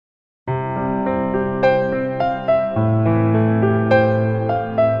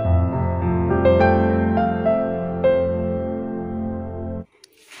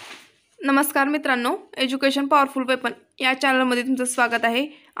नमस्कार मित्रांनो, education powerful weapon या चॅनलमध्ये तुमचं स्वागत आहे।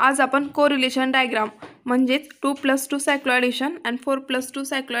 आज आपण कोरिलेशन डायग्राम म्हणजेच 2+2 सायक्लोएडिशन आणि 4+2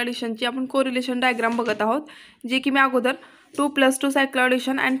 सायक्लोएडिशनची आपण कोरिलेशन डायग्राम बघत आहोत, जे की मी अगोदर 2+2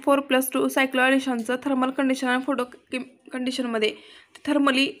 सायक्लोएडिशन आणि 4+2 सायक्लोएडिशनचं थर्मल कंडिशन आणि फोटो कंडिशनमध्ये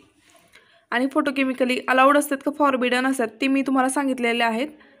थर्मली आणि फोटोकेमिकली अलाउड असतात का फॉरबिडन असतात ते मी तुम्हाला सांगितलेले आहेत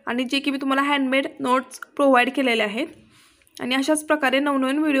आणि जे की मी तुम्हाला हँडमेड नोट्स प्रोव्हाइड केलेले आहेत। आणि अशाच प्रकारे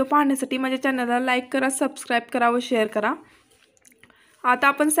नवनवीन व्हिडिओ पाहण्यासाठी माझ्या चॅनलला लाईक करा, सबस्क्राइब करा व शेअर करा। आता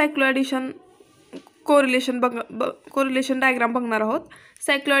आपण सायक्लोएडिशन कोरिलेशन डायग्राम बघणार आहोत।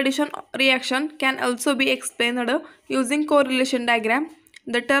 सायक्लोएडिशन reaction can also be explained using correlation diagram.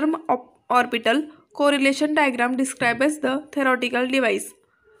 The term orbital correlation diagram describes the theoretical device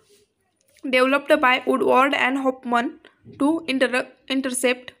developed by Woodward and Hofmann to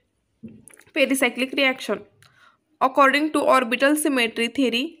intercept pericyclic reaction. According to orbital symmetry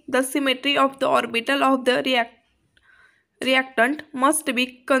theory, the symmetry of the orbital of the reactant must be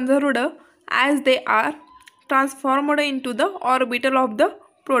conserved as they are transformed into the orbital of the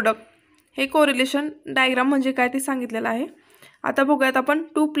product. हे correlation diagram म्हणजे काय ते सांगितलेलं आहे। आता बघूयात आपण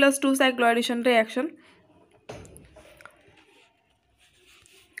 2+2 सायक्लोएडिशन reaction.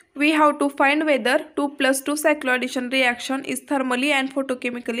 We have to find whether 2+2 cycloaddition reaction is thermally and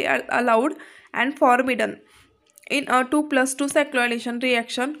photochemically allowed and forbidden. In a 2+2 cycloaddition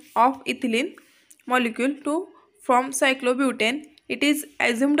reaction of ethylene molecule from cyclobutane, it is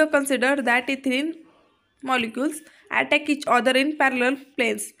assumed to consider that ethylene molecules attack each other in parallel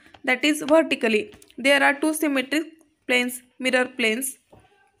planes, that is vertically. There are two symmetric planes, mirror planes,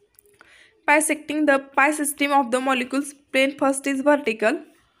 bisecting the pi system of the molecules. Plane first is vertical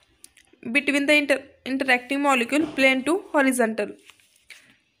between the interacting molecule, plane to horizontal.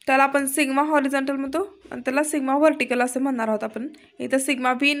 त्याला आपण sigma horizontal म्हणतो आणि त्याला sigma vertical असे म्हणणार आहोत। आपण इथं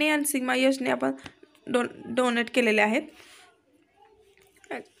सिग्मा व्ही ने आणि सिग्मा एच ने आपण डोनेट केलेले आहेत।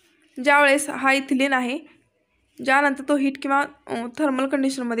 ज्यावेळेस हा इथिलीन आहे, ज्यानंतर तो हीट किंवा थर्मल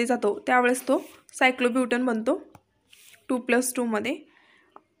कंडिशनमध्ये जातो त्यावेळेस तो सायक्लोब्युटेन बनतो 2+2 मध्ये।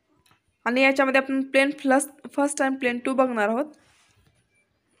 आणि याच्यामध्ये आपण प्लेन फर्स्ट आणि प्लेन 2 बघणार आहोत।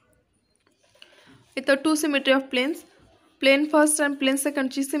 इथं 2 symmetry of planes, plain first आणि प्लेन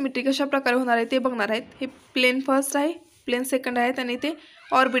सेकंडची सिमेट्री कशा प्रकारे होणार आहे ते बघणार आहेत। हे प्लेन फर्स्ट आहे, प्लेन सेकंड आहेत आणि ते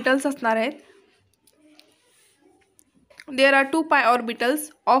ऑर्बिटल्स असणार आहेत। देयर आर 2 पाय ऑर्बिटल्स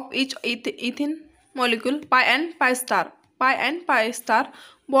ऑफ इच इथिन मॉलिक्यूल, पाय अँड पाय star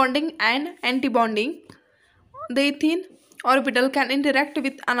bonding and anti bonding. The इथिन orbital can interact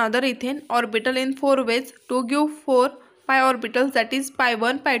with another ethane orbital in 4 ways to give 4 pi orbitals, that is pi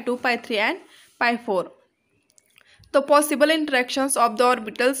 1, pi 2, pi 3 and pi 4. The possible interactions of the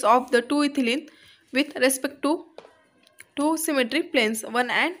orbitals of the two ethylene with respect to two symmetric planes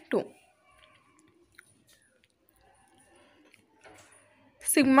 1 and 2.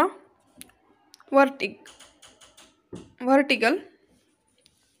 Sigma vertical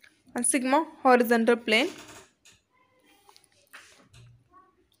and sigma horizontal plane.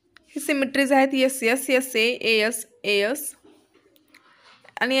 He symmetries आहेत S S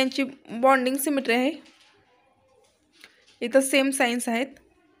आणि यांची bonding symmetry आहे। इथं same signs आहेत,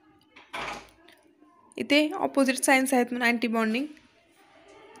 इथे opposite signs आहेत म्हणून anti bonding,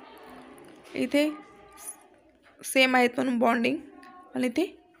 इथे सेम आहेत म्हणून बॉन्डिंग आणि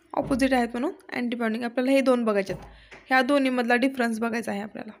इथे ऑपोजिट आहेत म्हणून अँटी बॉन्डिंग। आपल्याला हे दोन बघायचे आहेत, ह्या दोन्हीमधला डिफरन्स बघायचा आहे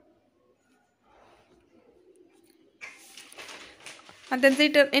आपल्याला। आणि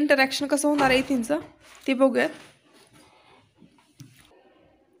त्यांचं इंटरॅक्शन कसं होणार आहे इथिनचं ते बघूयात।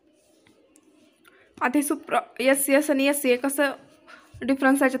 आधी सुप्रा एस आणि एस ए कसं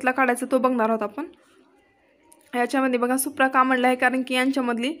डिफरन्स याच्यातला काढायचं तो बघणार आहोत आपण। याच्यामध्ये बघा सुप्रा का म्हणलं आहे, कारण की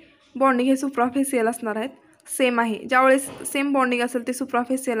यांच्यामधली बॉन्डिंग हे सुप्राफेसियल असणार आहेत, सेम आहे। ज्यावेळेस सेम बॉन्डिंग असेल ते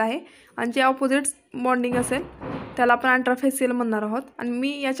सुप्राफेसियल आहे आणि जे ऑपोजिट बॉन्डिंग असेल त्याला आपण अल्ट्राफेसियल म्हणणार आहोत। आणि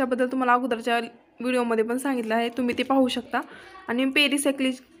मी याच्याबद्दल तुम्हाला अगोदरच्या व्हिडिओमध्ये पण सांगितलं आहे, तुम्ही ते पाहू शकता। आणि मी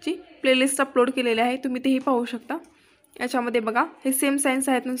पेरिसायक्लिकची प्लेलिस्ट अपलोड केलेली आहे, तुम्ही तेही पाहू शकता। याच्यामध्ये बघा हे सेम साइन्स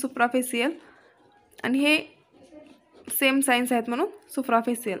आहेत म्हणून सुप्राफेसियल आणि हे सेम साइन्स आहेत म्हणून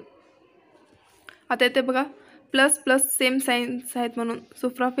सुप्राफेसियल। आता इथे बघा प्लस प्लस सेम साइन्स आहेत म्हणून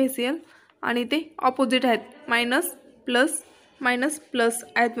सुप्राफेसियल आणि ते ऑपोजिट आहेत मायनस प्लस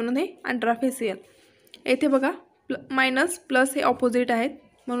आहेत म्हणून हे अल्ट्राफेसियल। इथे बघा मायनस प्लस हे ऑपोजिट आहेत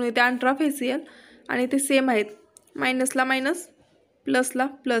म्हणून इथे अल्ट्राफेसियल आणि ते सेम आहेत, मायनसला मायनस प्लसला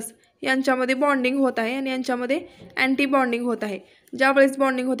प्लस, यांच्यामध्ये बॉन्डिंग होत आहे आणि यांच्यामध्ये अँटी बॉन्डिंग होत आहे। ज्यावेळेस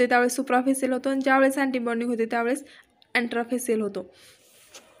बॉन्डिंग होते त्यावेळेस सुप्राफेसियल होतो आणि ज्यावेळेस अँटी बॉन्डिंग होते त्यावेळेस अल्ट्राफेसियल होतो।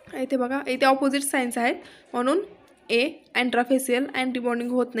 इथे बघा इथे ऑपोजिट साइन्स आहेत म्हणून ए अँट्राफेसियल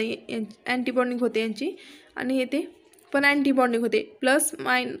अँटीबॉन्डिंग होत नाही, अँटीबॉन्डिंग होते यांची, आणि येथे पण अँटीबॉन्डिंग होते.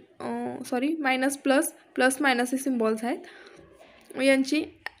 मायनस प्लस मायनस हे सिम्बॉल्स आहेत. यांची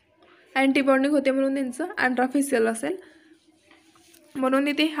अँटीबॉन्डिंग होते म्हणून त्यांचं अँट्राफेसियल असेल. म्हणून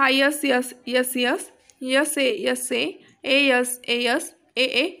इथे हा yes yes yes yes yes ए यस ए ए यस ए यस ए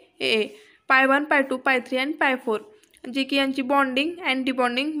ए ए पाय 1 पाय 2 पाय 3 आणि पाय 4, जे की यांची बॉन्डिंग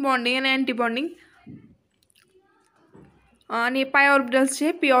अँटीबॉन्डिंग बॉन्डिंग आणि अँटीबॉन्डिंग आणि पाय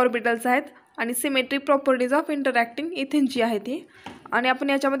ऑर्बिटल्सचे पी ऑर्बिटल्स आहेत. आणि सिमेट्रिक प्रॉपर्टीज ऑफ इंटरॅक्टिंग इथेनची आहेत ही. आणि आपण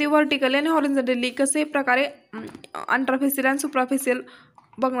याच्यामध्ये व्हर्टिकली आणि हॉरिझॉन्टली कसे प्रकारे अँट्राफेसियल आणि सुप्राफेसियल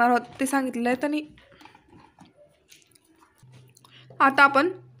बघणार आहोत ते सांगितलेलं आहे. आणि आता आपण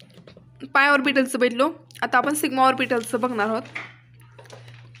पाय ऑर्बिटलचं बघितलो, आता आपण सिग्मा ऑर्बिटलचं बघणार आहोत.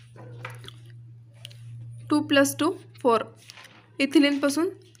 2 + 2 4 इथिलीनपासून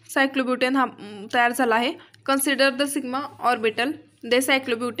सायक्लोब्युटेन हा तयार झाला आहे. Consider the sigma orbital they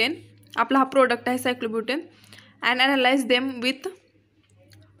cyclobutane, आपला हा प्रोडक्ट आहे cyclobutane, and analyse them with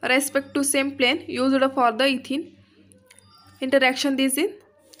respect to same plain used for the इथिन interaction this in.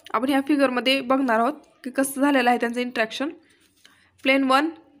 आपण ह्या फिगरमध्ये बघणार आहोत की कसं झालेलं आहे त्यांचं इंटरॅक्शन. प्लेन 1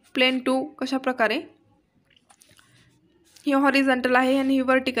 प्लेन 2 कशा प्रकारे, ही हॉरिझॉन्टल आहे आणि ही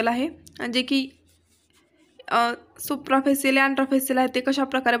व्हर्टिकल आहे, आणि जे की सुप्राफेसियल अँट्राफेसियल आहे ते कशा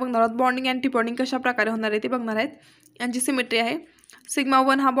प्रकारे बघणार आहोत. बॉन्डिंग अँटीबॉन्डिंग कशा प्रकारे होणार आहे ते बघणार आहेत. यांची सिमेट्री आहे. सिग्मा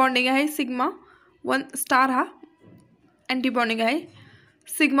 1 हा बॉन्डिंग आहे, सिग्मा 1 स्टार हा अँटीबॉन्डिंग आहे,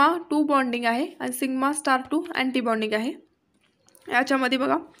 सिग्मा 2 बॉन्डिंग आहे आणि सिग्मा स्टार 2 अँटीबॉन्डिंग आहे. याच्यामध्ये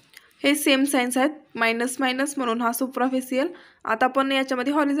बघा हे सेम साइन्स आहेत, मायनस मायनस म्हणून हा सुप्राफेसियल. आता आपण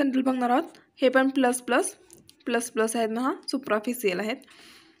याच्यामध्ये हॉरिझॉन्टल बघणार आहोत. हे पण प्लस प्लस प्लस प्लस आहेत ना, हा सुप्राफेसियल आहेत.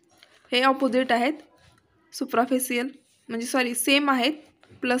 हे ऑपोजिट आहेत सुप्राफेसियल, म्हणजे सेम आहेत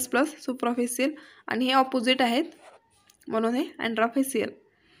प्लस प्लस सुप्राफेसियल, आणि हे ऑपोजिट आहेत म्हणून हे अँट्राफेसियल.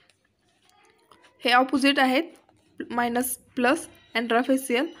 हे ऑपोजिट आहेत मायनस प्लस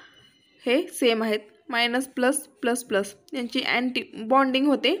अँट्राफेसियल, हे सेम आहेत मायनस प्लस प्लस प्लस. यांची अँटी बॉन्डिंग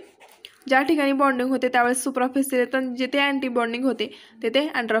होते, ज्या ठिकाणी बॉन्डिंग होते त्यावेळेस सुप्राफेसियल येतात, जिथे अँटी बॉन्डिंग होते तिथे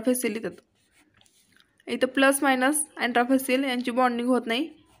अँट्राफेसियल येतात. इथं प्लस मायनस अँट्राफेसियल यांची बॉन्डिंग होत नाही,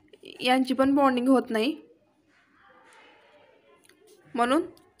 यांची पण बॉन्डिंग होत नाही म्हणून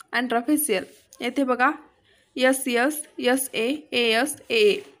अँट्राफेसियल. येथे बघा यस यस यस ए ए यस ए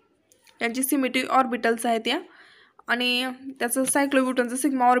ए यांची सिमेट्रिक ऑर्बिटल्स आहेत या, आणि त्याचं सायक्लोब्युटनचं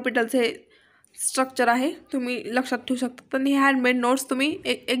सिग्मा ऑर्बिटलचं हे स्ट्रक्चर आहे, तुम्ही लक्षात ठेवू शकता. तर हे हँडमेड नोट्स तुम्ही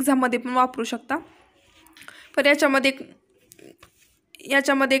एक्झाममध्ये पण वापरू शकता. पण याच्यामध्ये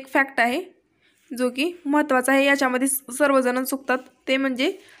एक फॅक्ट आहे जो की महत्त्वाचा आहे, याच्यामध्ये सर्वजण चुकतात. ते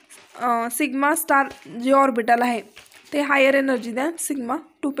म्हणजे सिग्मा स्टार जे ऑर्बिटल आहे ते हायर एनर्जी द्या सिग्मा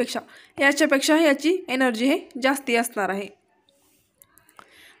 2 पेक्षा, याच्यापेक्षा याची एनर्जी हे जास्ती असणार आहे.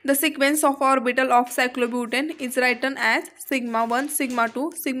 The sequence of orbital of cyclobutane is written as sigma 1, sigma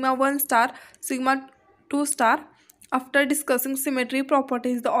 2, sigma 1 star, sigma 2 star. After discussing symmetry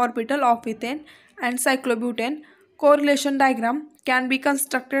properties the orbital of ethane and cyclobutane correlation diagram can be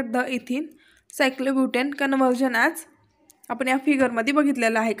constructed. The ethene cyclobutane conversion as, आपण या फिगरमध्ये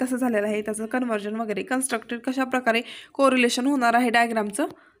बघितलेलं आहे कसं झालेलं आहे त्याचं conversion वगैरे, constructed कशा प्रकारे कोरिलेशन होणार आहे डायग्रामचं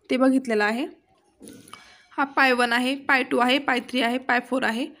ते बघितलेलं आहे. हा पाय 1 आहे, पाय 2 आहे, पाय 3 आहे, पाय 4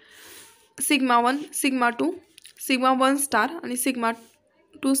 आहे. सिग्मा 1 सिग्मा 2 सिग्मा 1 स्टार आणि सिग्मा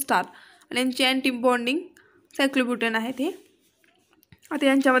 2 स्टार, आणि यांची अँटी बॉन्डिंग सायक्लोब्युटेन आहेत हे. आता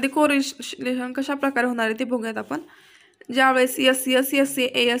यांच्यामध्ये कोरिलेशन कशा प्रकारे होणार आहे ते बघूयात आपण. ज्यावेळेस yes yes yes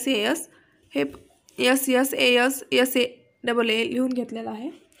A S A S, हे yes yes A S S A double A लिहून घेतलेलं आहे.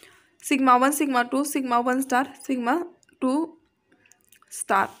 Sigma 1 sigma 2 sigma 1 star sigma 2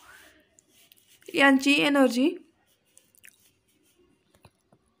 star, यांची एनर्जी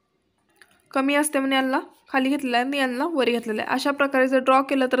कमी असते म्हणून यांना खाली घेतलेलं आहे आणि यांना वरी घेतलेलं आहे. अशा प्रकारे जर ड्रॉ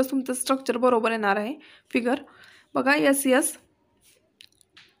केलं तरच तुमचं स्ट्रक्चर बरोबर येणार आहे. फिगर बघा, यस यस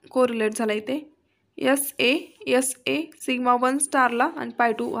कोरिलेट झाला इथे, यस ए सिग्मा 1 स्टारला आणि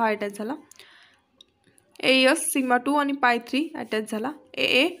पाय 2 हा अटॅच झाला, ए एस सिग्मा 2 आणि पाय 3 अटॅच झाला,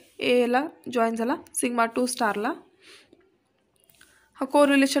 ए एला जॉईन झाला सिग्मा 2 स्टारला. हा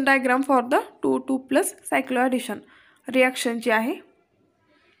correlation diagram for the 2 plus cycloaddition रिॲक्शनची आहे.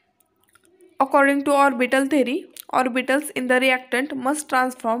 According to orbital theory, orbitals in the reactant must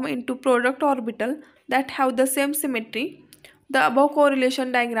transform into product orbital that have the same symmetry. The above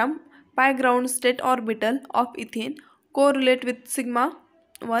correlation diagram pi ground state orbital of ethene correlate with sigma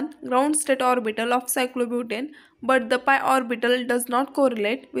 1 ground state orbital of cyclobutane, but the pi orbital does not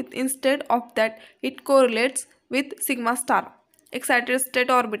correlate with, instead of that it correlates with sigma star excited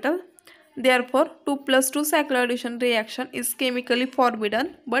state orbital. Therefore, 2+2 cycloaddition reaction is chemically forbidden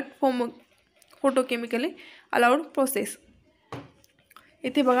but photochemically allowed process.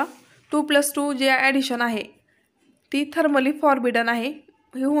 इथे बघा 2+2 जे addition आहे ती thermally forbidden आहे,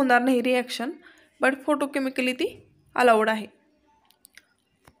 हे होणार नाही reaction, but photochemically ती अलाउड आहे.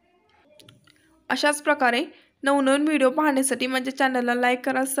 अशाच प्रकारे नवनवीन व्हिडिओ पाहण्यासाठी माझ्या चॅनलला लाईक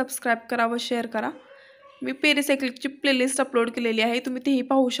करा, सबस्क्राईब करा व शेअर करा. मी पेरिसायक्लिकची प्लेलिस्ट अपलोड केलेली आहे, तुम्ही तेही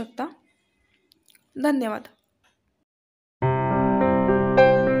पाहू शकता. धन्यवाद.